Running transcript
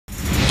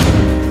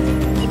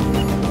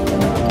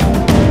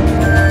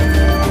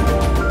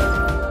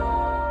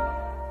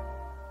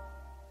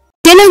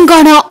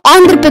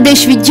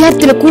English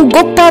విద్యార్థులకు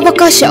గొప్ప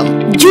అవకాశం.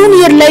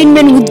 జూనియర్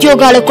లైన్మెన్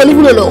ఉద్యోగాల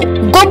కొలువులలో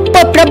గొప్ప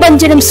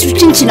ప్రభంజనం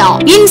సృష్టించిన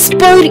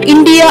inspire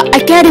India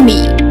academy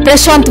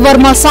Prashanth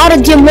Varma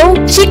సారథ్యంలో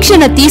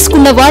శిక్షణ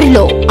తీసుకున్న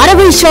వారిలో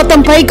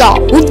 60% పైగా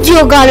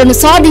ఉద్యోగాలను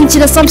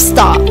సాధించిన సంస్థ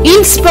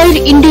ఇన్స్పైర్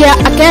ఇండియా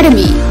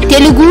అకాడమీ.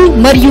 తెలుగు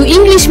మరియు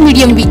ఇంగ్లీష్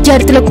మీడియం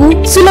విద్యార్థులకు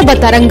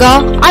సులభతరంగా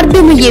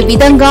అర్థమయ్యే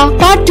విధంగా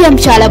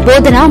పాఠ్యాంశాల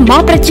బోధన మా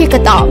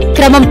ప్రత్యేకత.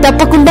 క్రమం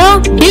తప్పకుండా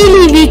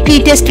డైలీ వీక్లీ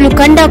టెస్టులు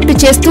కండక్ట్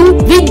చేస్తూ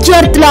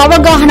విద్యార్థుల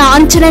అవగాహన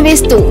అంచనా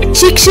వేస్తూ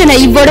శిక్షణ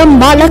ఇవ్వడం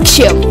మా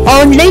లక్ష్యం.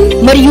 ఆన్లైన్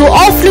మరియు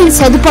ఆఫ్లైన్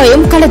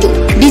సదుపాయం కలదు.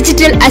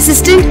 Digital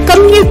assistant,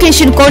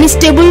 communication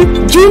constable,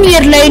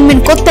 junior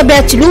linemen కొత్త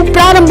బ్యాచ్లు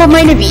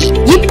ప్రారంభమైనవి.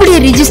 ఇప్పుడే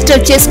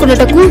రిజిస్టర్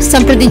చేసుకున్నటకు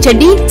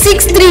సంప్రదించండి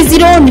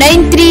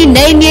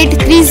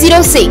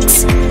 6309398306.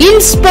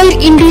 Inspire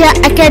India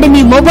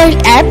academy mobile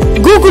app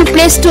Google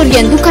play store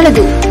యందు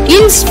కలదు.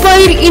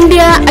 Inspire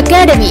India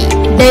academy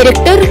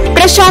director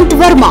Prashanth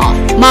Varma.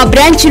 మా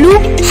బ్రాంచ్లు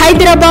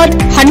హైదరాబాద్,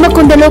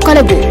 హన్మకొండలో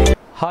కలవు.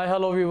 Hi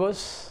hello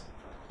viewers,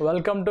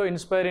 welcome to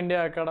inspire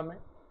India academy.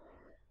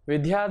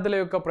 విద్యార్థుల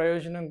యొక్క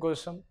ప్రయోజనం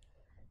కోసం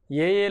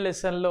ఏ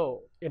లెసన్లో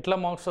ఎట్లా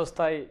మార్క్స్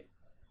వస్తాయి,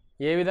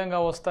 ఏ విధంగా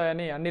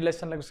వస్తాయని అన్ని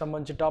లెసన్లకు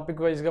సంబంధించి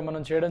టాపిక్ వైజ్గా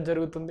మనం చేయడం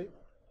జరుగుతుంది.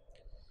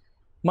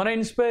 మన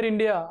ఇన్స్పైర్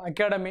ఇండియా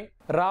అకాడమీ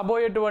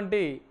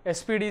రాబోయేటువంటి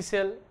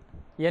ఎస్పీడీసీఎల్,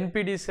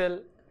 ఎన్పీడీసీఎల్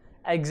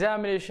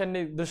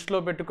ఎగ్జామినేషన్ని దృష్టిలో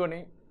పెట్టుకొని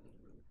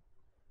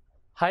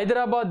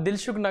హైదరాబాద్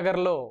దిల్సుఖ్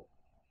నగర్లో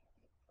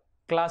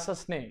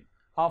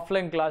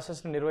ఆఫ్లైన్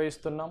క్లాసెస్ని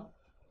నిర్వహిస్తున్నాం.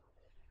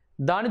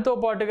 దానితో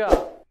పాటుగా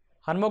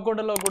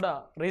హన్మకొండలో కూడా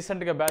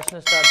రీసెంట్గా బ్యాచ్ని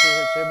స్టార్ట్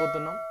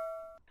చేయబోతున్నాం.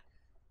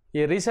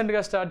 ఈ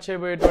రీసెంట్గా స్టార్ట్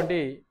చేయబోయేటువంటి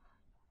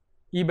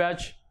ఈ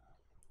బ్యాచ్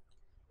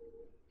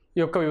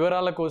యొక్క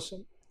వివరాల కోసం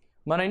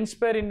మన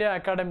ఇన్స్పైర్ ఇండియా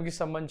అకాడమీకి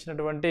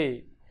సంబంధించినటువంటి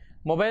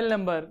మొబైల్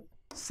నెంబర్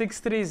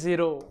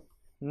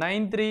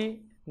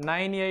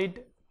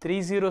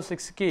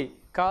 6309398306కి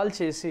కాల్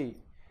చేసి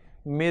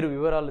మీరు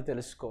వివరాలు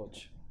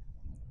తెలుసుకోవచ్చు.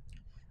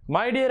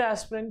 మై డియర్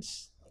ఆస్పిరెంట్స్,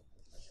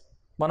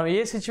 మనం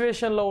ఏ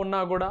సిచ్యువేషన్లో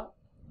ఉన్నా కూడా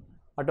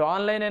అటు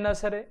ఆన్లైన్ అయినా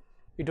సరే,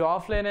 ఇటు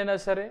ఆఫ్లైన్ అయినా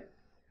సరే,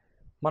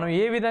 మనం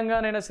ఏ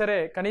విధంగానైనా సరే,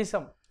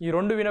 కనీసం ఈ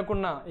రెండు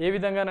వినకున్నా ఏ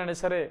విధంగానైనా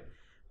సరే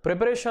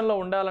ప్రిపరేషన్లో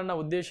ఉండాలన్న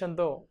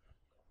ఉద్దేశంతో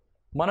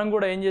మనం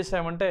కూడా ఏం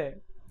చేసామంటే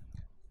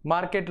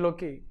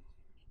మార్కెట్లోకి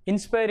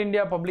ఇన్స్పైర్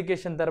ఇండియా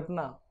పబ్లికేషన్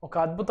తరపున ఒక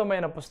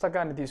అద్భుతమైన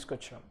పుస్తకాన్ని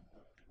తీసుకొచ్చాం.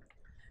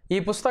 ఈ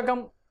పుస్తకం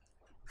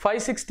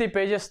 560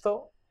 పేజెస్తో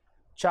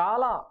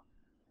చాలా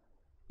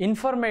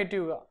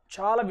ఇన్ఫర్మేటివ్గా,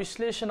 చాలా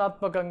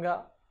విశ్లేషణాత్మకంగా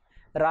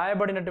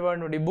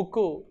రాయబడినటువంటి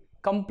బుక్,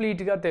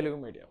 కంప్లీట్గా తెలుగు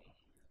మీడియం.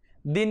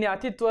 దీన్ని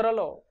అతి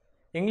త్వరలో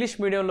ఇంగ్లీష్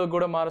మీడియంలో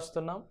కూడా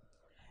మారుస్తున్నాం.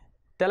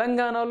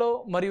 తెలంగాణలో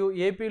మరియు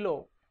ఏపీలో,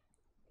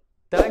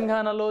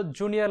 తెలంగాణలో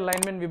జూనియర్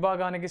లైన్మెన్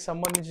విభాగానికి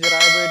సంబంధించి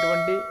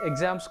రాయబోయేటువంటి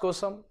ఎగ్జామ్స్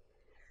కోసం,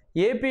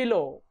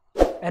 ఏపీలో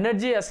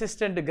ఎనర్జీ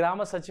అసిస్టెంట్ గ్రామ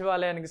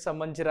సచివాలయానికి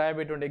సంబంధించి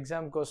రాయబోయేటువంటి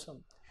ఎగ్జామ్ కోసం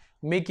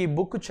మీకు ఈ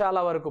బుక్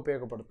చాలా వరకు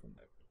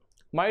ఉపయోగపడుతుంది.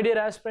 మై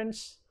డియర్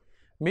ఆస్పిరెంట్స్,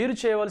 మీరు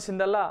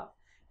చేయవలసిందల్లా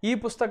ఈ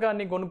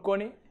పుస్తకాన్ని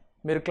కొనుక్కొని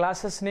మీరు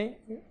క్లాసెస్ని,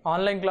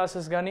 ఆన్లైన్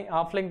క్లాసెస్ కానీ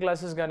ఆఫ్లైన్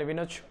క్లాసెస్ కానీ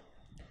వినొచ్చు.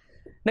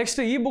 నెక్స్ట్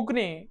ఈ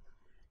బుక్ని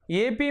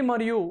ఏపీ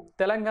మరియు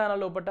తెలంగాణ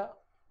లోపల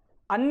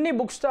అన్ని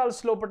బుక్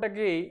స్టాల్స్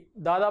లోపలికి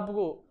దాదాపు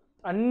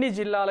అన్ని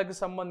జిల్లాలకు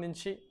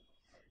సంబంధించి,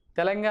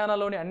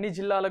 తెలంగాణలోని అన్ని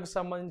జిల్లాలకు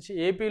సంబంధించి,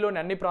 ఏపీలోని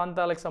అన్ని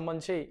ప్రాంతాలకు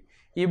సంబంధించి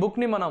ఈ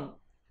బుక్ని మనం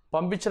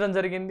పంపించడం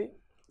జరిగింది.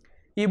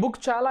 ఈ బుక్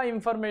చాలా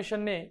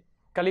ఇన్ఫర్మేషన్ని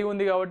కలిగి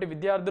ఉంది కాబట్టి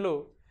విద్యార్థులు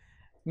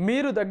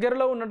మీరు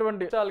దగ్గరలో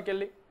ఉన్నటువంటి స్టాల్కి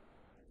వెళ్ళి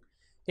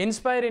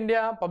inspire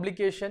India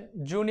publication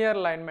junior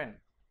linemen,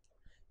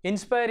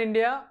 inspire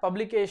India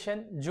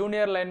publication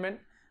junior linemen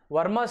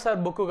Varma sir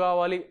book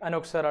కావాలి అని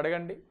ఒకసారి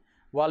అడగండి,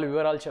 వాళ్ళు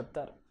వివరాలు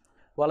చెప్తారు.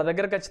 వాళ్ళ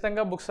దగ్గర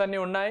ఖచ్చితంగా బుక్స్ అన్నీ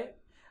ఉన్నాయి.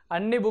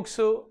 అన్ని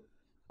బుక్స్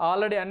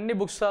ఆల్రెడీ అన్ని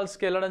బుక్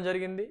స్టాల్స్కి వెళ్ళడం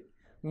జరిగింది.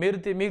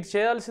 మీకు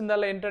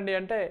చేయాల్సిందల్లా ఏంటండి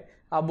అంటే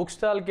ఆ బుక్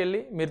స్టాల్కి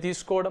వెళ్ళి మీరు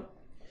తీసుకోవడం.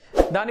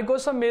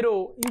 దానికోసం మీరు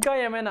ఇంకా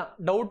ఏమైనా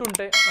డౌట్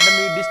ఉంటే, అంటే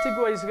మీ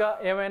డిస్ట్రిక్ట్ వైజ్గా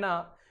ఏమైనా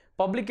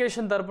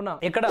పబ్లికేషన్ తరపున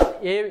ఎక్కడ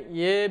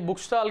ఏ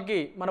బుక్ స్టాల్కి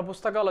మన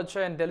పుస్తకాలు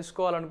వచ్చాయని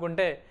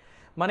తెలుసుకోవాలనుకుంటే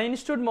మన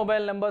ఇన్స్టిట్యూట్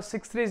మొబైల్ నెంబర్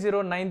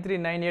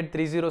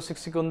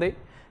 6309398306కి ఉంది.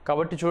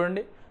 కాబట్టి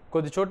చూడండి,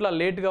 కొద్ది చోట్ల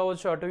లేట్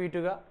కావచ్చు అటు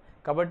ఇటుగా,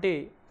 కాబట్టి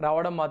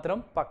రావడం మాత్రం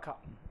పక్కా.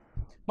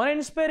 మన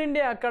ఇన్స్పైర్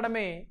ఇండియా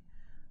అకాడమీ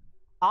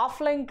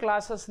ఆఫ్లైన్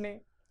క్లాసెస్ని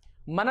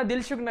మన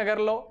దిల్సుఖ్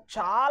నగర్లో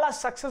చాలా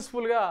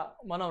సక్సెస్ఫుల్గా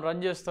మనం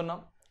రన్ చేస్తున్నాం.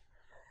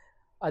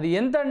 అది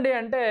ఎంతండి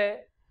అంటే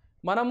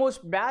మనము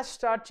బ్యాచ్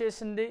స్టార్ట్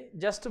చేసింది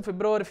just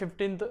February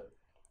 15th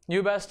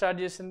new batch start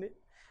చేసింది.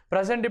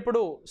 ప్రజెంట్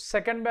ఇప్పుడు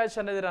సెకండ్ బ్యాచ్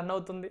అనేది రన్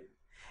అవుతుంది.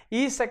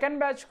 ఈ సెకండ్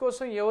బ్యాచ్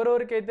కోసం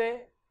ఎవరెవరికైతే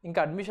ఇంకా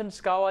అడ్మిషన్స్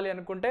కావాలి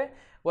అనుకుంటే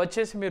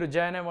వచ్చేసి మీరు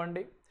జాయిన్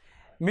అవ్వండి.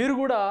 మీరు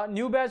కూడా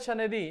న్యూ బ్యాచ్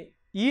అనేది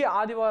ఈ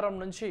ఆదివారం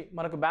నుంచి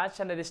మనకు బ్యాచ్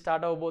అనేది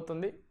స్టార్ట్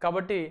అవ్వబోతుంది.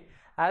 కాబట్టి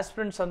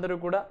ఆస్పిరెంట్స్ అందరూ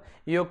కూడా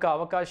ఈ యొక్క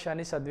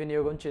అవకాశాన్ని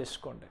సద్వినియోగం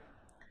చేసుకోండి.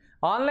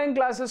 ఆన్లైన్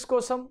క్లాసెస్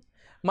కోసం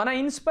మన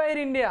ఇన్స్పైర్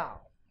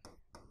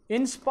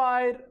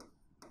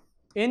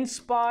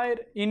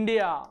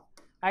ఇండియా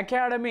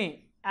అకాడమీ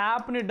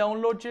యాప్ని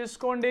డౌన్లోడ్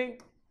చేసుకోండి.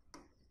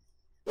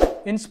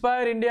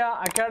 ఇన్స్పైర్ ఇండియా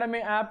అకాడమీ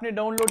యాప్ని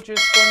డౌన్లోడ్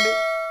చేసుకోండి.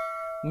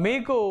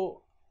 మీకు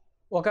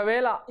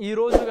ఒకవేళ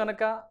ఈరోజు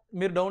కనుక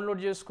మీరు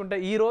డౌన్లోడ్ చేసుకుంటే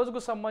ఈ రోజుకు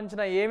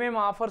సంబంధించిన ఏమేమి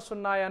ఆఫర్స్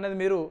ఉన్నాయి అనేది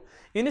మీరు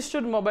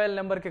ఇన్స్టిట్యూట్ మొబైల్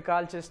నెంబర్కి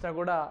కాల్ చేసినా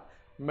కూడా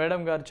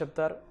మేడం గారు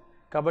చెప్తారు.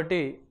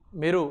 కాబట్టి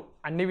మీరు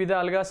అన్ని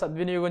విధాలుగా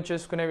సద్వినియోగం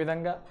చేసుకునే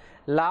విధంగా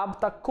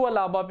తక్కువ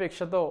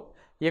లాభాపేక్షతో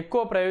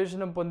ఎక్కువ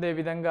ప్రయోజనం పొందే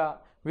విధంగా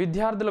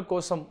విద్యార్థుల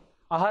కోసం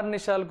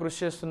అహర్నిశాలు కృషి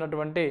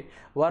చేస్తున్నటువంటి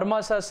వర్మ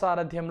సార్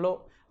సారథ్యంలో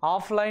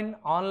ఆఫ్లైన్,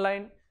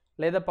 ఆన్లైన్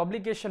లేదా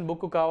పబ్లికేషన్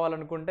బుక్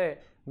కావాలనుకుంటే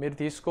మీరు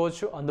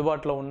తీసుకోవచ్చు.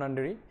 అందుబాటులో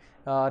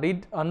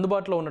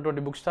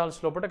ఉన్నటువంటి బుక్ స్టాల్స్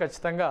లోపల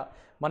ఖచ్చితంగా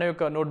మన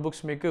యొక్క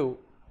నోట్బుక్స్ మీకు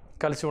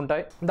కలిసి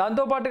ఉంటాయి.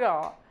 దాంతోపాటుగా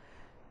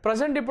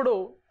ప్రజెంట్ ఇప్పుడు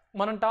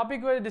మనం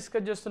టాపిక్ వైజ్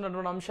డిస్కస్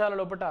చేస్తున్నటువంటి అంశాల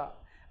లోపల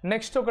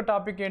నెక్స్ట్ ఒక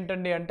టాపిక్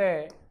ఏంటండి అంటే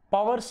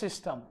పవర్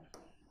సిస్టమ్.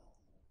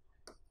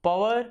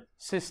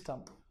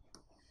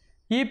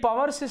 ఈ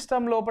పవర్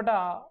సిస్టమ్ లోపల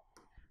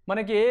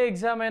మనకి ఏ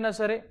ఎగ్జామ్ అయినా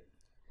సరే,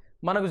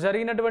 మనకు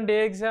జరిగినటువంటి ఏ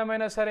ఎగ్జామ్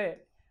అయినా సరే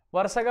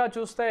వరుసగా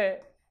చూస్తే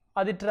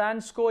అది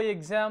Transco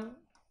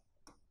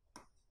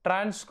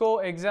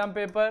exam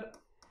paper,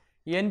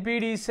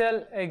 NPDCL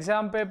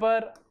exam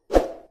paper,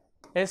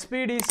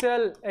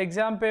 SPDCL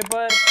exam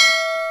paper,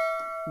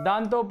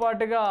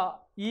 దాంతోపాటుగా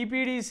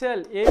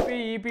ఈపీడిసిఎల్,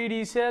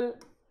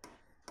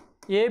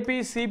 ఏపీ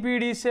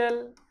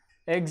సిపిడిసిఎల్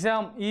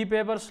ఎగ్జామ్, ఈ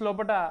పేపర్స్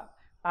లోపల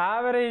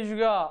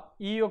యావరేజ్గా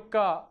ఈ యొక్క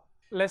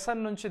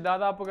లెసన్ నుంచి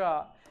దాదాపుగా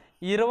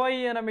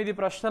 28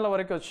 ప్రశ్నల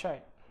వరకు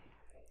వచ్చాయి.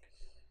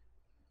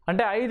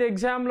 అంటే 5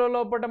 ఎగ్జామ్ల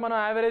లోపల మనం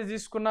యావరేజ్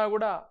తీసుకున్నా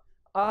కూడా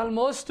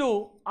ఆల్మోస్ట్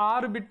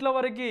 6 బిట్ల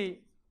వరకు,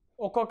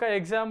 ఒక్కొక్క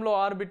ఎగ్జామ్లో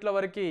 6 బిట్ల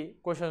వరకు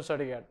క్వశ్చన్స్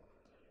అడిగాడు.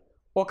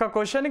 ఒక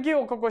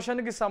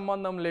క్వశ్చన్కి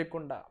సంబంధం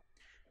లేకుండా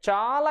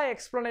చాలా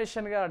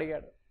ఎక్స్ప్లెనేషన్గా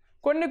అడిగాడు.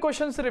 కొన్ని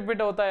క్వశ్చన్స్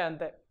రిపీట్ అవుతాయి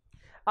అంతే.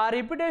 ఆ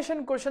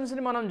రిపిటేషన్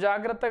క్వశ్చన్స్ని మనం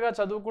జాగ్రత్తగా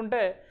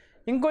చదువుకుంటే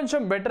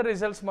ఇంకొంచెం బెటర్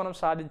రిజల్ట్స్ మనం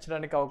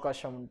సాధించడానికి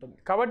అవకాశం ఉంటుంది.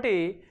 కాబట్టి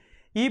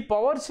ఈ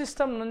పవర్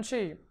సిస్టమ్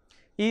నుంచి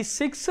ఈ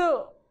 6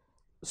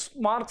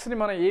 మార్క్స్ని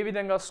మనం ఏ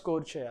విధంగా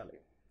స్కోర్ చేయాలి,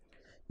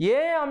 ఏ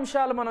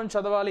అంశాలు మనం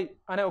చదవాలి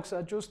అనే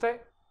ఒకసారి చూస్తే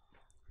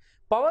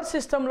పవర్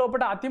సిస్టమ్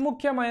లోపల అతి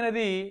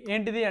ముఖ్యమైనది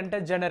ఏంటిది అంటే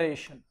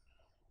జనరేషన్.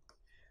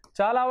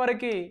 చాలా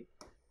వరకు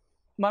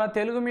మన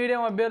తెలుగు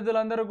మీడియం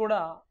అభ్యర్థులందరూ కూడా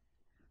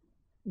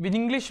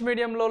ఇంగ్లీష్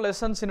మీడియంలో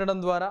లెసన్స్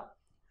వినడం ద్వారా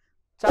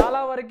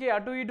చాలా వరకు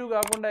అటు ఇటు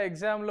కాకుండా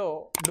ఎగ్జామ్లో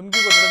డుమ్కి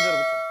కొట్టడం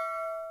జరుగుతుంది.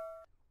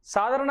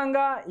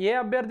 సాధారణంగా ఏ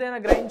అభ్యర్థి అయినా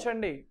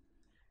గ్రహించండి,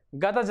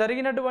 గత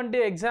జరిగినటువంటి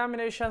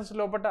ఎగ్జామినేషన్స్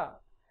లోపల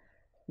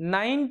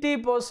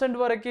 90%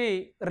 వరకు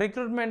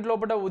రిక్రూట్మెంట్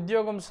లోపల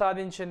ఉద్యోగం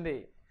సాధించింది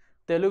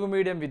తెలుగు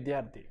మీడియం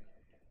విద్యార్థి.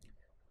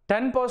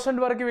 10%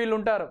 వరకు వీళ్ళు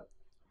ఉంటారు.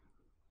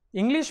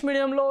 ఇంగ్లీష్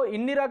మీడియంలో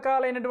ఇన్ని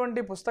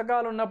రకాలైనటువంటి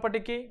పుస్తకాలు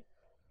ఉన్నప్పటికీ,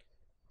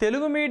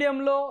 తెలుగు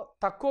మీడియంలో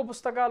తక్కువ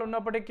పుస్తకాలు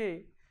ఉన్నప్పటికీ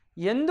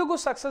ఎందుకు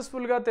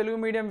సక్సెస్ఫుల్గా తెలుగు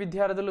మీడియం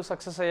విద్యార్థులు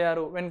సక్సెస్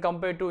అయ్యారు when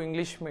compare to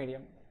English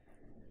medium?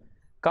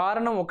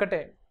 కారణం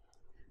ఒకటే,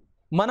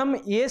 మనం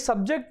ఏ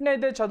సబ్జెక్ట్ని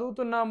అయితే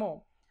చదువుతున్నామో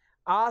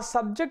ఆ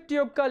సబ్జెక్ట్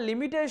యొక్క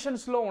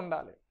లిమిటేషన్స్లో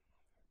ఉండాలి.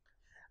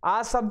 ఆ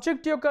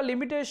సబ్జెక్ట్ యొక్క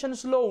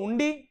లిమిటేషన్స్లో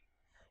ఉండి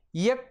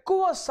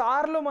ఎక్కువ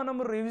సార్లు మనం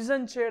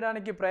రివిజన్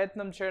చేయడానికి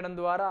ప్రయత్నం చేయడం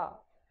ద్వారా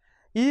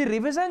ఈ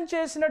రివిజన్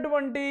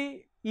చేసినటువంటి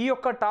ఈ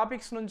యొక్క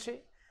టాపిక్స్ నుంచి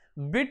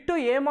బిట్టు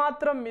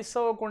ఏమాత్రం మిస్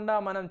అవ్వకుండా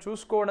మనం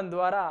చూసుకోవడం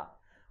ద్వారా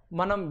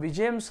మనం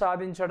విజయం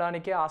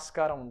సాధించడానికి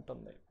ఆస్కారం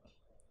ఉంటుంది.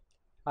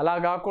 అలా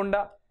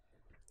కాకుండా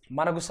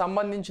మనకు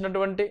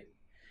సంబంధించినటువంటి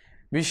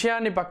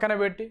విషయాన్ని పక్కన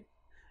పెట్టి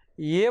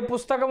ఏ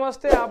పుస్తకం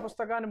వస్తే ఆ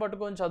పుస్తకాన్ని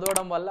పట్టుకొని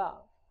చదవడం వల్ల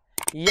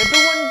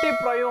ఎటువంటి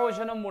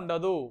ప్రయోజనం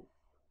ఉండదు.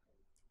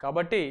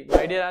 కాబట్టి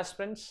మై డియర్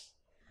ఆస్పిరెంట్స్,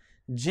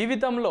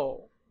 జీవితంలో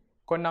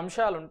కొన్ని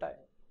అంశాలు ఉంటాయి.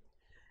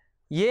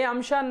 ఏ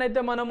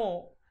అంశాన్నైతే మనము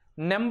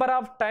నెంబర్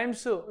ఆఫ్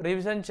టైమ్స్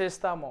రివిజన్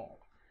చేస్తామో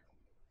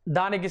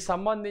దానికి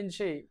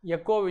సంబంధించి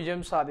ఎక్కువ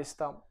విజయం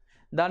సాధిస్తాం,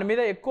 దాని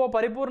మీద ఎక్కువ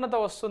పరిపూర్ణత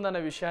వస్తుందనే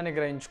విషయాన్ని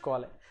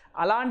గ్రహించుకోవాలి.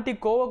 అలాంటి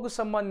కోవకు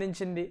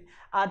సంబంధించింది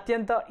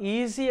అత్యంత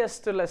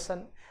ఈజియెస్ట్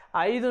లెసన్.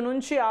 5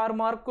 నుంచి 6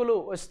 మార్కులు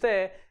వస్తే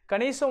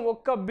కనీసం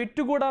ఒక్క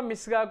బిట్టు కూడా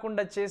మిస్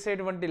కాకుండా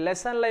చేసేటువంటి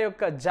లెసన్ల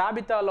యొక్క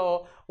జాబితాలో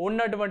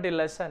ఉన్నటువంటి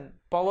lesson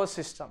power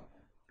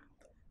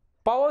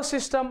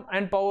system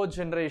and power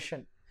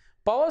generation.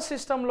 Power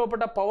system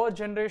లోపల పవర్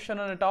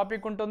జనరేషన్ అనే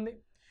టాపిక్ ఉంటుంది.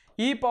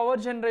 ఈ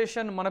పవర్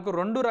జనరేషన్ మనకు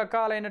 2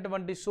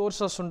 రకాలైనటువంటి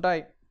సోర్సెస్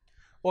ఉంటాయి.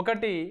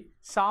 ఒకటి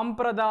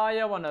సాంప్రదాయ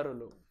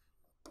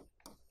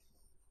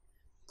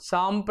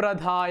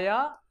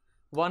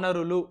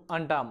వనరులు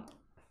అంటాం.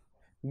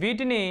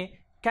 వీటిని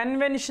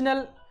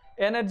కన్వెన్షనల్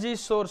ఎనర్జీ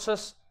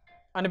సోర్సెస్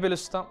అని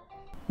పిలుస్తాం.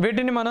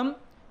 వీటిని మనం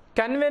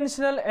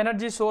కన్వెన్షనల్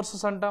ఎనర్జీ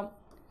సోర్సెస్ అంటాం.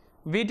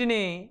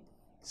 వీటిని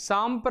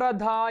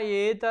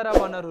సాంప్రదాయేతర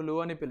వనరులు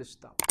అని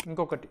పిలుస్తాం.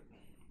 ఇంకొకటి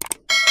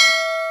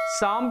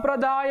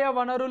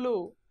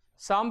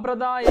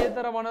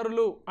సాంప్రదాయేతర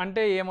వనరులు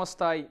అంటే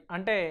ఏమొస్తాయి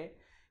అంటే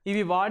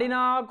ఇవి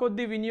వాడినా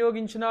కొద్ది,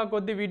 వినియోగించినా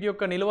కొద్ది వీటి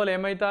యొక్క నిల్వలు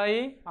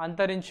ఏమవుతాయి?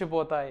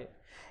 అంతరించిపోతాయి.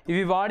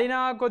 ఇవి వాడినా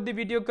కొద్ది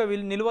వీటి యొక్క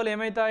నిల్వలు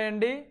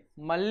ఏమవుతాయండి?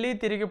 మళ్ళీ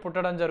తిరిగి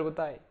పుట్టడం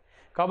జరుగుతాయి.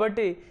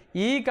 కాబట్టి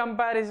ఈ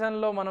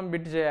కంపారిజన్లో మనం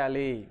బిట్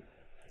చేయాలి.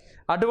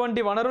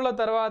 అటువంటి వనరుల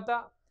తర్వాత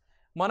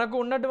మనకు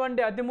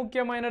ఉన్నటువంటి అతి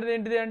ముఖ్యమైనది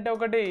ఏంటిది అంటే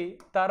ఒకటి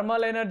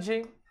థర్మల్ ఎనర్జీ.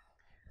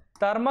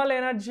 థర్మల్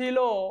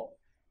ఎనర్జీలో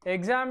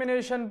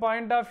ఎగ్జామినేషన్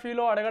పాయింట్ ఆఫ్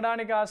వ్యూలో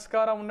అడగడానికి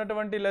ఆస్కారం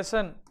ఉన్నటువంటి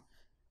లెసన్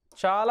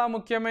చాలా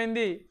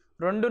ముఖ్యమైనది.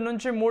 2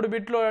 నుంచి 3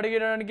 బిట్లు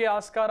అడిగడానికి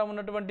ఆస్కారం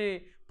ఉన్నటువంటి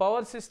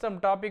power system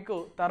topic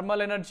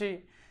thermal energy.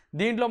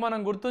 దీంట్లో మనం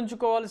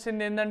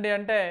గుర్తుంచుకోవాల్సింది ఏంటంటే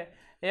అంటే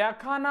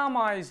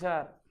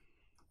ఎకానమైజర్.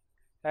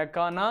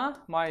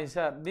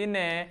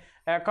 దీన్నే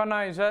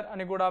ఎకానైజర్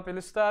అని కూడా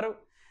పిలుస్తారు.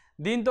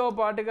 దీంతో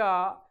పాటుగా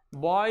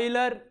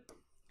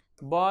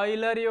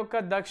బాయిలర్ యొక్క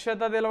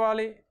దక్షత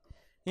తెలవాలి.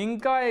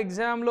 ఇంకా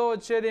ఎగ్జామ్లో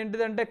వచ్చేది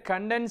ఏంటిదంటే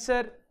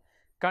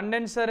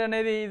కండెన్సర్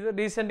అనేది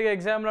రీసెంట్గా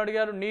ఎగ్జామ్లో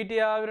అడిగారు. నీటి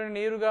ఆవిరిని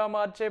నీరుగా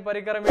మార్చే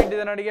పరికరం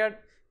ఏంటిదని అడిగాడు,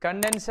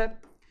 కండెన్సర్.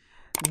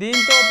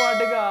 దీంతో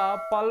పాటుగా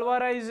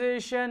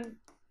పల్వరైజేషన్.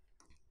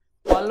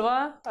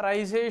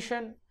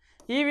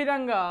 ఈ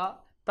విధంగా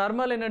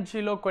థర్మల్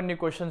ఎనర్జీలో కొన్ని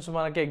క్వశ్చన్స్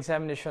మనకి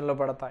ఎగ్జామినేషన్లో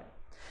పడతాయి.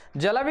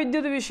 జల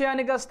విద్యుత్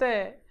విషయానికి వస్తే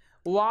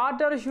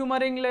వాటర్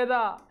హ్యూమరింగ్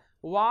లేదా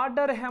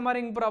వాటర్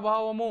హెమరింగ్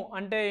ప్రభావము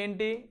అంటే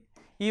ఏంటి,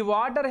 ఈ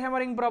వాటర్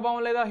హెమరింగ్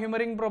ప్రభావం లేదా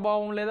హ్యూమరింగ్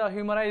ప్రభావం లేదా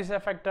హ్యూమరైజ్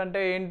ఎఫెక్ట్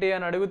అంటే ఏంటి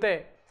అని అడిగితే,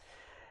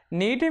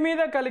 నీటి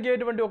మీద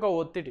కలిగేటువంటి ఒక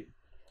ఒత్తిడి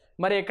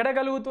మరి ఎక్కడ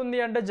కలుగుతుంది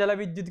అంటే జల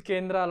విద్యుత్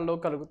కేంద్రాల్లో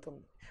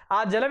కలుగుతుంది. ఆ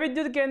జల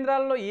విద్యుత్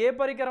కేంద్రాల్లో ఏ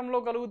పరికరంలో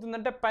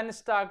కలుగుతుందంటే పెన్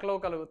స్టాక్లో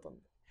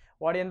కలుగుతుంది.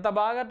 వాడు ఎంత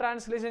బాగా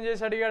ట్రాన్స్లేషన్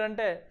చేసి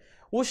అడిగాడంటే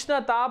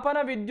ఉష్ణతాపన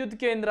విద్యుత్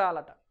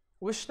కేంద్రాలట.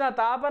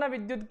 ఉష్ణతాపన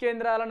విద్యుత్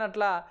కేంద్రాలను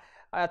అట్లా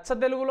అచ్చ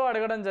తెలుగులో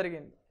అడగడం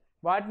జరిగింది.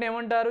 వాటిని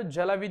ఏమంటారు,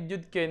 జల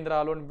విద్యుత్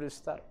కేంద్రాలు అని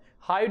పిలుస్తారు.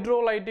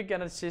 హైడ్రోలైటిక్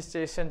ఎనర్జీ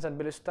స్టేషన్స్ అని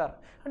పిలుస్తారు.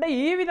 అంటే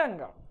ఈ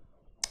విధంగా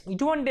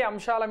ఇటువంటి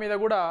అంశాల మీద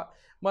కూడా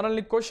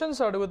మనల్ని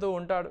క్వశ్చన్స్ అడుగుతూ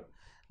ఉంటాడు.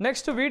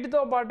 నెక్స్ట్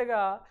వీటితో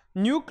పాటుగా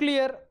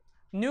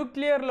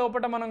న్యూక్లియర్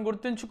లోపల మనం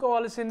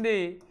గుర్తుంచుకోవాల్సింది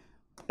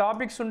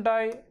టాపిక్స్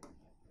ఉంటాయి.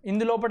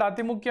 ఇందులోపల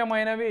అతి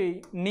ముఖ్యమైనవి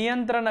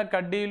నియంత్రణ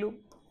కడ్డీలు,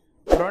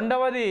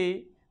 రెండవది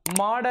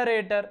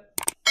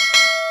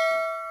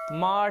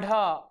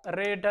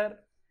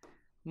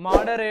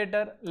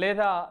మాడరేటర్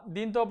లేదా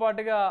దీంతో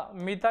పాటుగా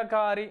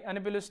మితకారి అని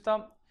పిలుస్తాం.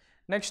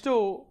 నెక్స్ట్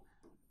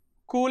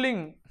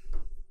కూలింగ్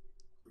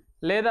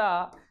లేదా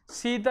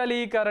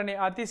శీతలీకరణి,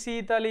 అతి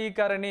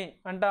శీతలీకరణి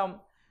అంటాం.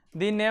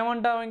 దీన్ని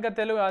ఏమంటాం ఇంకా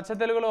అచ్చ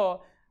తెలుగులో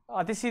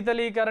అతి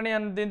శీతలీకరణి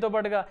అని. దీంతో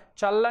పాటుగా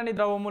చల్లని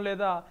ద్రవము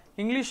లేదా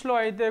ఇంగ్లీష్లో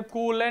అయితే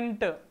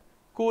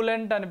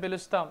కూలెంట్ అని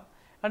పిలుస్తాం.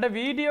 అంటే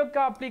వీటి యొక్క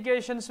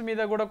అప్లికేషన్స్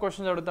మీద కూడా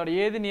క్వశ్చన్స్ అడుగుతాడు.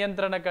 ఏది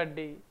నియంత్రణ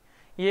కడ్డీ,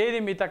 ఏది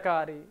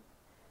మితకారి,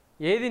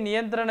 ఏది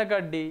నియంత్రణ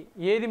కడ్డీ,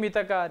 ఏది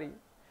మితకారి,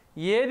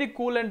 ఏది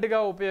కూలెంట్గా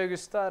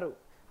ఉపయోగిస్తారు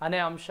అనే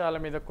అంశాల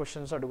మీద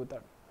క్వశ్చన్స్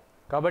అడుగుతాడు.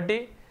 కాబట్టి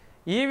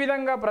ఈ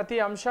విధంగా ప్రతి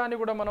అంశాన్ని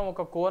కూడా మనం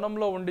ఒక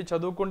కోణంలో ఉండి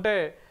చదువుకుంటే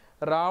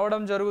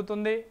రావడం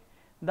జరుగుతుంది.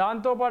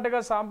 దాంతోపాటుగా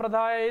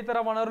సాంప్రదాయేతర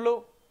వనరులు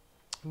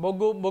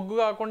బొగ్గు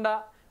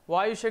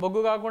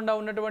కాకుండా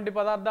ఉన్నటువంటి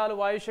పదార్థాలు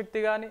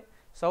వాయుశక్తి కానీ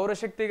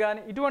సౌరశక్తి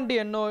కానీ ఇటువంటి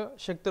ఎన్నో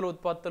శక్తులు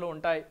ఉత్పత్తులు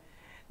ఉంటాయి.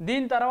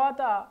 దీని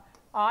తర్వాత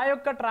ఆ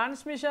యొక్క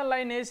ట్రాన్స్మిషన్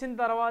లైన్ వేసిన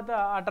తర్వాత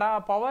ఆ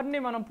పవర్ని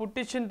మనం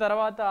పుట్టించిన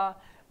తర్వాత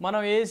మనం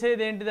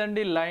వేసేది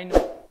ఏంటిదండి, లైన్.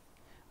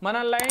 మన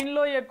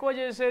లైన్లో ఎక్కువ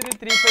చేసేది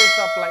 3 ఫేజ్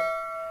సప్లై.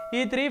 ఈ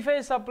 3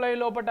 ఫేజ్ సప్లై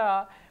లోపల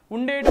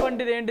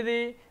ఉండేటువంటిది ఏంటిది,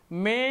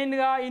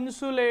 మెయిన్గా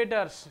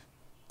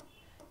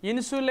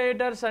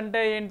ఇన్సులేటర్స్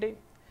అంటే ఏంటి,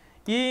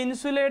 ఈ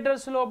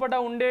ఇన్సులేటర్స్ లోపల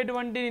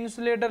ఉండేటువంటి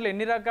ఇన్సులేటర్లు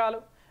ఎన్ని రకాలు,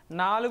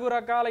 4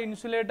 రకాల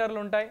ఇన్సులేటర్లు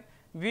ఉంటాయి.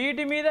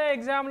 వీటి మీద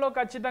ఎగ్జామ్లో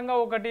ఖచ్చితంగా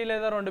 1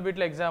 లేదా 2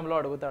 బిట్ల ఎగ్జామ్లో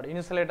అడుగుతాడు.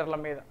 ఇన్సులేటర్ల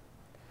మీద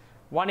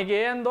వానికి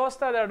ఏం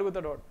దోస్తే అది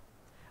అడుగుతాడు వాడు.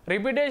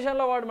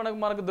 రిపిటేషన్లో వాడు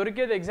మనకు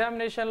దొరికేది,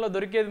 ఎగ్జామినేషన్లో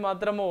దొరికేది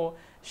మాత్రము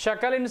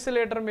షకల్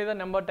ఇన్సులేటర్ మీద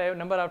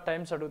నెంబర్ ఆఫ్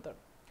టైమ్స్ అడుగుతాడు.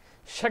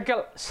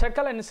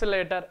 షకల్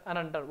ఇన్సులేటర్ అని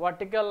అంటారు.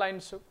 వర్టికల్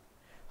లైన్స్,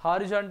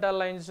 హారిజాంటల్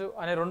లైన్స్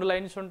అనే 2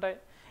 లైన్స్ ఉంటాయి.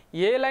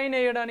 ఏ లైన్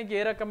వేయడానికి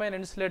ఏ రకమైన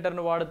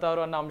ఇన్సులేటర్ను వాడతారు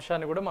అన్న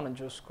అంశాన్ని కూడా మనం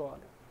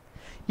చూసుకోవాలి.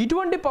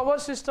 ఇటువంటి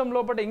పవర్ సిస్టమ్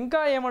లోపల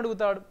ఇంకా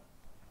ఏమడుగుతాడు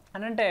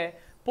అని అంటే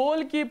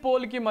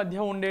పోల్కి మధ్య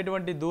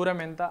ఉండేటువంటి దూరం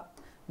ఎంత,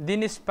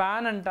 దీన్ని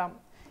స్పాన్ అంటాం.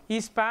 ఈ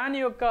స్పాన్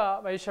యొక్క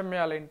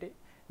వైషమ్యాలు ఏంటి,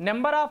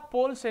 నెంబర్ ఆఫ్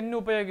పోల్స్ ఎన్ని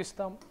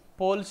ఉపయోగిస్తాం,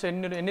 పోల్స్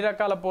ఎన్ని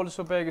రకాల పోల్స్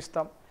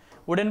ఉపయోగిస్తాం,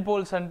 వుడెన్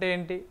పోల్స్ అంటే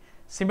ఏంటి,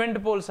 సిమెంట్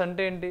పోల్స్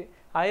అంటే ఏంటి,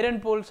 ఐరన్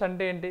పోల్స్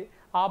అంటే ఏంటి,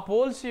 ఆ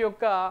పోల్స్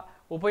యొక్క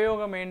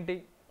ఉపయోగం ఏంటి,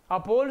 ఆ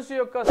పోల్స్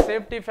యొక్క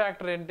సేఫ్టీ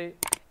ఫ్యాక్టర్ ఏంటి,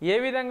 ఏ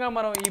విధంగా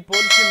మనం ఈ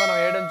పోల్స్ని మనం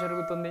వేయడం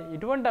జరుగుతుంది,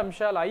 ఇటువంటి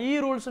అంశాలు ఈ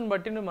రూల్స్ని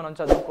బట్టి మనం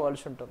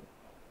చదువుకోవాల్సి ఉంటుంది.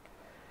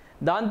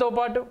 దానితో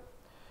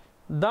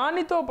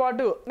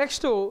పాటు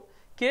నెక్స్ట్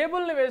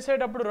కేబుల్ని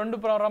వేసేటప్పుడు 2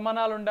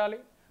 ప్రమాణాలు ఉండాలి.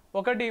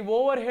 ఒకటి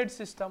ఓవర్ హెడ్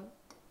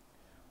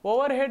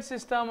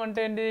సిస్టమ్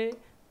అంటే ఏంటి,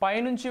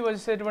 పైనుంచి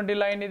వచ్చేటువంటి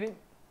లైన్ ఇది.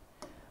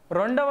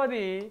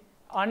 రెండవది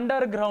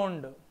అండర్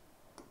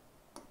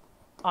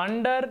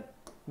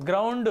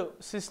గ్రౌండ్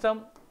సిస్టమ్.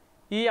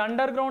 ఈ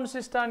అండర్ గ్రౌండ్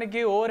సిస్టానికి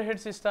ఓవర్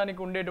హెడ్ సిస్టానికి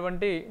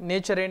ఉండేటువంటి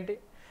నేచర్ ఏంటి,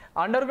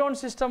 అండర్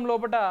గ్రౌండ్ సిస్టమ్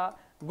లోపల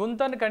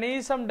గుంతను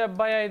కనీసం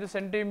 75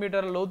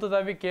 సెంటీమీటర్ల లోతు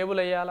తవ్వి కేబుల్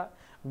వేయాలా,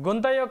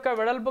 గుంత యొక్క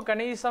వెడల్పు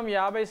కనీసం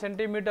 50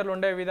 సెంటీమీటర్లు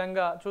ఉండే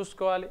విధంగా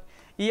చూసుకోవాలి.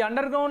 ఈ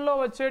అండర్గ్రౌండ్లో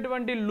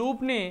వచ్చేటువంటి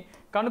లూప్ని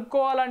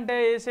కనుక్కోవాలంటే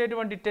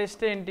వేసేటువంటి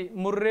టెస్ట్ ఏంటి?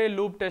 ముర్రే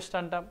లూప్ టెస్ట్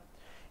అంటాం.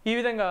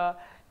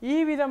 ఈ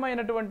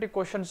విధమైనటువంటి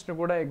క్వశ్చన్స్ని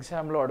కూడా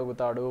ఎగ్జామ్లో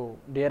అడుగుతాడు.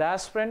 డియర్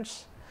ఆస్పిరెంట్స్,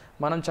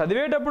 మనం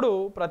చదివేటప్పుడు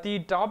ప్రతి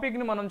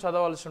టాపిక్ని మనం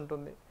చదవాల్సి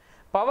ఉంటుంది.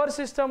 పవర్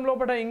సిస్టమ్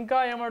లోపల ఇంకా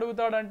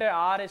ఏమడుగుతాడంటే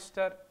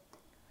ఆర్ఎస్టర్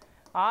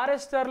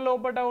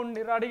లోపల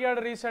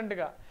అడిగాడు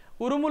రీసెంట్గా.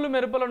 ఉరుములు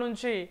మెరుపుల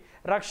నుంచి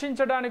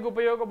రక్షించడానికి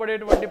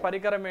ఉపయోగపడేటువంటి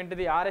పరికరం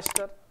ఏంటిది?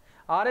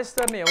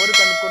 ఆర్ఎస్టర్ని ఎవరు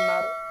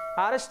కనుక్కున్నారు?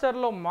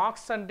 ఆర్ఎస్టర్లో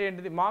మార్క్స్ అంటే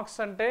ఏంటిది? మార్క్స్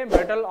అంటే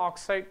మెటల్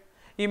ఆక్సైడ్.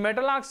 ఈ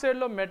మెటల్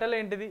ఆక్సైడ్లో మెటల్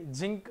ఏంటిది?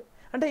 జింక్.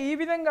 అంటే ఈ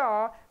విధంగా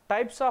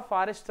టైప్స్ ఆఫ్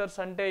ఆర్ఎస్టర్స్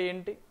అంటే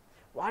ఏంటి,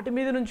 వాటి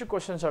మీద నుంచి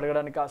క్వశ్చన్స్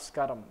అడగడానికి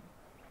ఆస్కారం.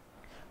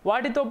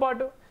 వాటితో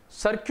పాటు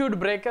circuit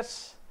breakers,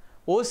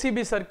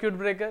 OCB circuit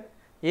breaker,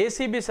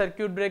 ACB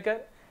circuit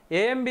breaker,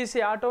 ఏఎంబీసీ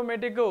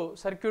automatic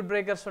circuit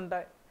breakers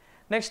ఉంటాయి.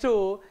 Next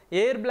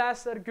air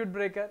blast circuit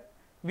breaker,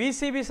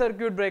 వీసీబీ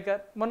circuit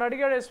breaker. మొన్న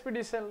అడిగాడు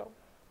ఎస్పీడీసీఎల్లో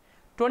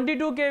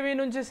 22 kV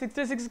నుంచి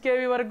 66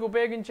 kV వరకు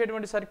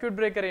ఉపయోగించేటువంటి సర్క్యూట్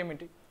బ్రేకర్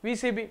ఏమిటి?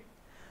 వీసీబీ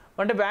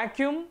అంటే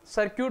వ్యాక్యూమ్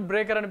సర్క్యూట్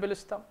బ్రేకర్ అని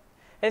పిలుస్తాం.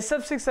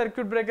 SF6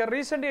 సర్క్యూట్ బ్రేకర్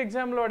రీసెంట్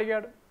ఎగ్జామ్లో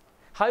అడిగాడు.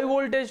 హై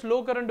వోల్టేజ్ లో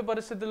కరెంటు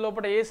పరిస్థితుల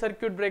లోపల ఏ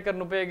సర్క్యూట్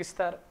బ్రేకర్ను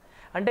ఉపయోగిస్తారు?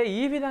 అంటే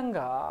ఈ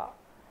విధంగా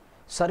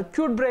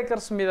సర్క్యూట్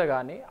బ్రేకర్స్ మీద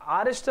కానీ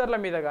ఆర్ఎస్టర్ల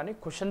మీద కానీ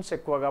క్వశ్చన్స్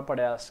ఎక్కువగా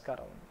పడే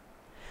ఆస్కారం ఉంది.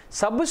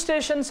 సబ్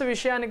స్టేషన్స్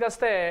విషయానికి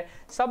వస్తే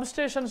సబ్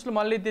స్టేషన్స్లో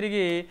మళ్ళీ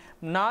తిరిగి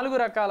 4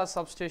 రకాల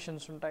సబ్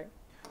స్టేషన్స్ ఉంటాయి.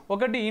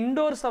 ఒకటి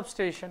ఇండోర్ సబ్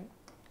స్టేషన్.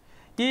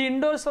 ఈ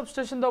ఇండోర్ సబ్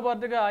స్టేషన్తో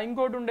పాటుగా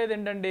ఇంకోటి ఉండేది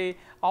ఏంటంటే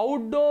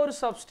outdoor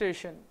sub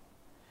station,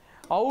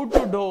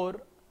 outdoor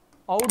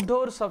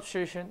sub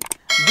station.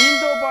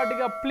 దీంతో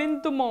పాటుగా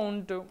ప్లింత్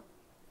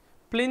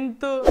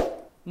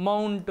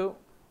మౌంట్,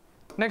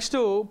 నెక్స్ట్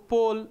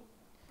పోల్.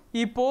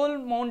 ఈ పోల్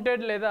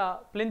మౌంటెడ్ లేదా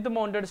ప్లింత్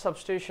మౌంటెడ్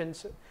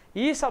సబ్స్టేషన్స్.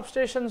 ఈ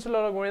సబ్స్టేషన్స్లో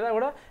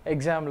కూడా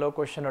ఎగ్జామ్లో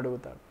క్వశ్చన్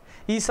అడుగుతాడు.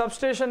 ఈ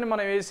సబ్స్టేషన్ని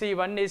మనం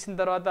ఇవన్నీ వేసిన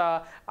తర్వాత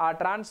ఆ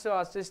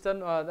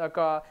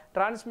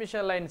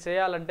ట్రాన్స్మిషన్ లైన్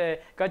చేయాలంటే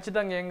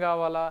ఖచ్చితంగా ఏం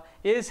కావాలా?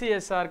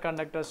 ఏసీఎస్ఆర్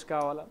కండక్టర్స్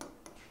కావాలా.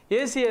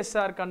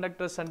 ఏసీఎస్ఆర్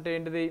కండక్టర్స్ అంటే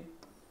ఏంటిది?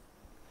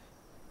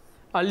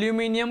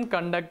 అల్యూమినియం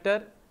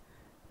కండక్టర్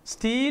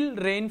స్టీల్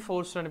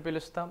రెయిన్ఫోర్స్డ్ అని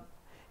పిలుస్తాం.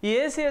 ఈ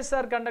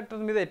ఏసీఎస్ఆర్ కండక్టర్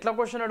మీద ఎట్లా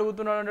క్వశ్చన్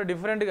అడుగుతున్నాడు అంటే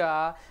డిఫరెంట్గా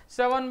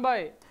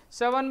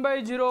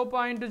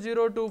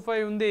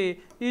 7/0.025 ఉంది.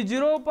 ఈ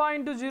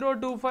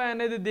 0.025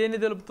 అనేది దేన్ని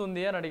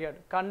తెలుపుతుంది అని అడిగాడు.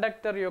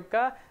 కండక్టర్ యొక్క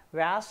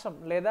వ్యాసం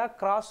లేదా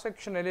క్రాస్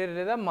సెక్షన్ ఏరియా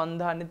లేదా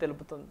మందాన్ని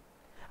తెలుపుతుంది.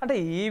 అంటే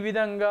ఈ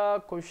విధంగా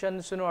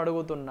క్వశ్చన్స్ను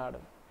అడుగుతున్నాడు.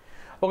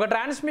 ఒక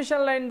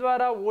ట్రాన్స్మిషన్ లైన్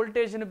ద్వారా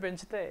వోల్టేజ్ని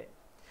పెంచితే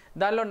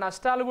దానిలో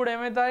నష్టాలు కూడా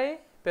ఏమవుతాయి?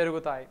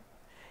 పెరుగుతాయి.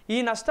 ఈ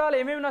నష్టాలు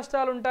ఏమేమి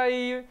నష్టాలు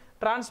ఉంటాయి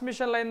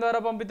ట్రాన్స్మిషన్ లైన్ ద్వారా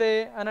పంపితే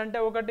అని అంటే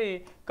ఒకటి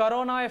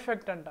కరోనా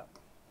ఎఫెక్ట్ అంట,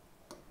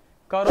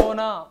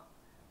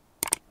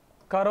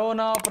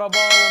 కరోనా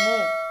ప్రభావము.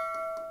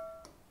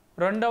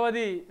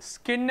 రెండవది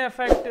skin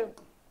effect.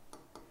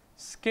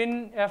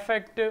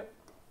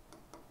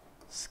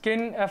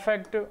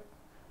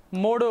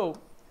 3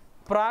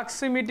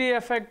 proximity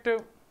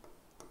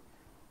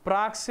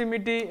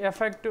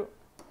effect.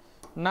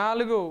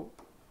 4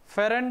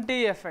 ఫెరెంటీ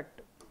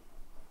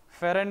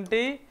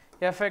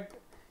effect.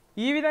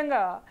 ఈ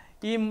విధంగా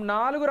ఈ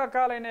 4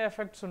 రకాలైన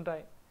ఎఫెక్ట్స్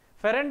ఉంటాయి.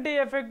 ఫెరెంటీ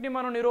ఎఫెక్ట్ని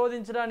మనం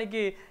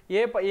నిరోధించడానికి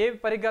ఏ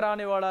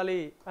పరికరాన్ని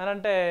వాడాలి అని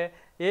అంటే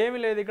ఏమి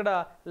లేదు, ఇక్కడ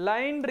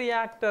లైన్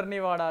రియాక్టర్ని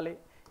వాడాలి.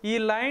 ఈ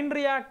లైన్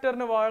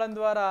రియాక్టర్ని వాడడం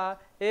ద్వారా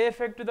ఏ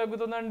ఎఫెక్ట్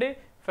తగ్గుతుందండి?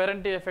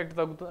 ఫెరెంటీ ఎఫెక్ట్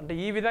తగ్గుతుంది. అంటే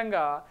ఈ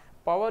విధంగా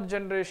పవర్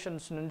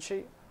జనరేషన్స్ నుంచి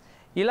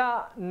ఇలా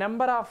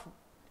నెంబర్ ఆఫ్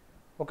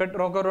ఒక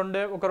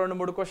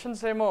 2-3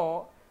 క్వశ్చన్స్ ఏమో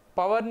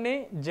పవర్ని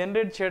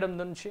జనరేట్ చేయడం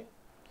నుంచి,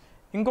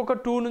 ఇంకొక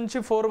 2 నుంచి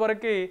 4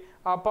 వరకు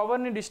ఆ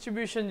పవర్ని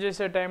డిస్ట్రిబ్యూషన్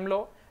చేసే టైంలో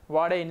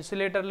వాడే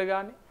ఇన్సులేటర్లు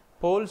కానీ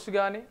పోల్స్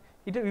కానీ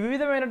ఇటు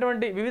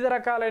వివిధ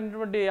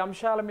రకాలైనటువంటి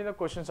అంశాల మీద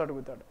క్వశ్చన్స్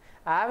అడుగుతాడు.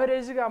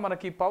 యావరేజ్గా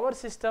మనకి power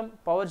system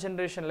power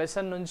generation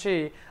lesson నుంచి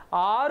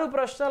 6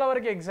 ప్రశ్నల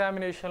వరకు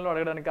ఎగ్జామినేషన్లో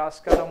అడగడానికి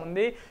ఆస్కారం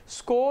ఉంది.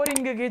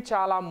 స్కోరింగ్కి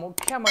చాలా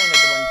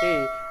ముఖ్యమైనటువంటి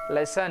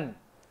lesson.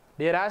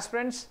 Dear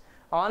aspirants,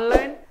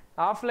 online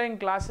offline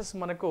classes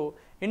మనకు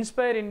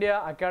ఇన్స్పైర్ ఇండియా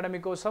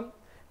అకాడమీ కోసం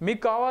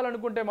మీకు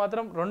కావాలనుకుంటే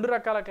మాత్రం 2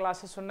 రకాల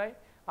క్లాసెస్ ఉన్నాయి.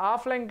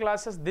 ఆఫ్లైన్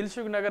క్లాసెస్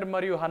దిల్సుఖ్ నగర్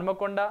మరియు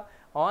హన్మకొండ,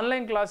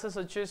 ఆన్లైన్ క్లాసెస్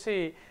వచ్చేసి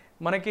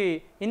మనకి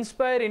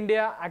ఇన్స్పైర్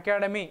ఇండియా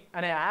అకాడమీ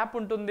అనే యాప్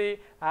ఉంటుంది.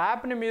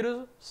 యాప్ని మీరు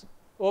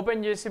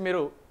ఓపెన్ చేసి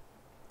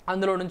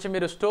అందులో నుంచి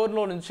మీరు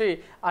స్టోర్లో నుంచి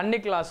అన్ని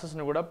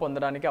క్లాసెస్ను కూడా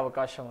పొందడానికి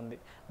అవకాశం ఉంది.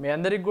 మీ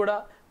అందరికి కూడా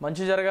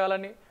మంచి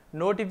జరగాలని,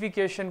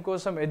 నోటిఫికేషన్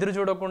కోసం ఎదురు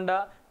చూడకుండా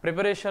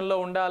ప్రిపరేషన్లో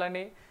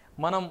ఉండాలని,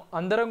 మనం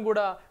అందరం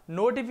కూడా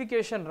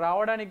నోటిఫికేషన్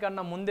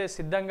రావడానికన్నా ముందే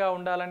సిద్ధంగా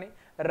ఉండాలని,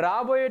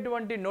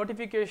 రాబోయేటువంటి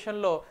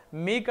నోటిఫికేషన్లో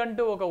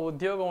మీకంటూ ఒక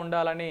ఉద్యోగం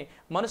ఉండాలని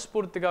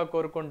మనస్ఫూర్తిగా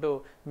కోరుకుంటూ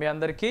మీ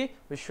అందరికీ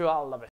wish you all the best.